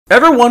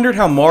Ever wondered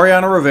how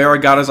Mariano Rivera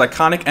got his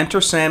iconic Enter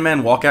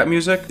Sandman walkout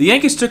music? The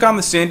Yankees took on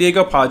the San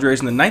Diego Padres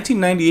in the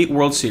 1998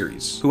 World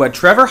Series, who had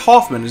Trevor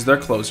Hoffman as their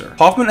closer.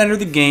 Hoffman entered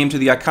the game to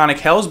the iconic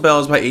Hell's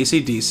Bells by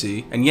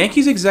AC/DC, and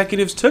Yankees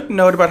executives took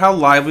note about how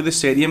lively the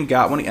stadium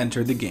got when he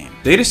entered the game.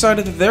 They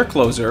decided that their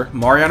closer,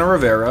 Mariano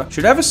Rivera,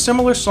 should have a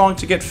similar song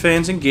to get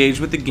fans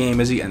engaged with the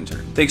game as he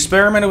entered. They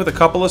experimented with a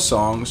couple of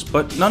songs,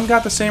 but none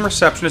got the same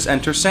reception as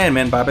Enter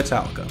Sandman by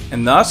Metallica.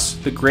 And thus,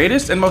 the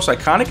greatest and most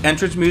iconic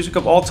entrance music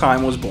of all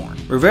time was born.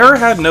 Rivera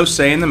had no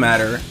say in the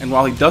matter, and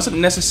while he doesn't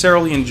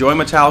necessarily enjoy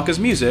Metallica's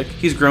music,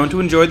 he's grown to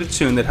enjoy the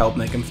tune that helped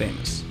make him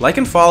famous. Like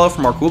and follow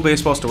for more cool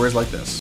baseball stories like this.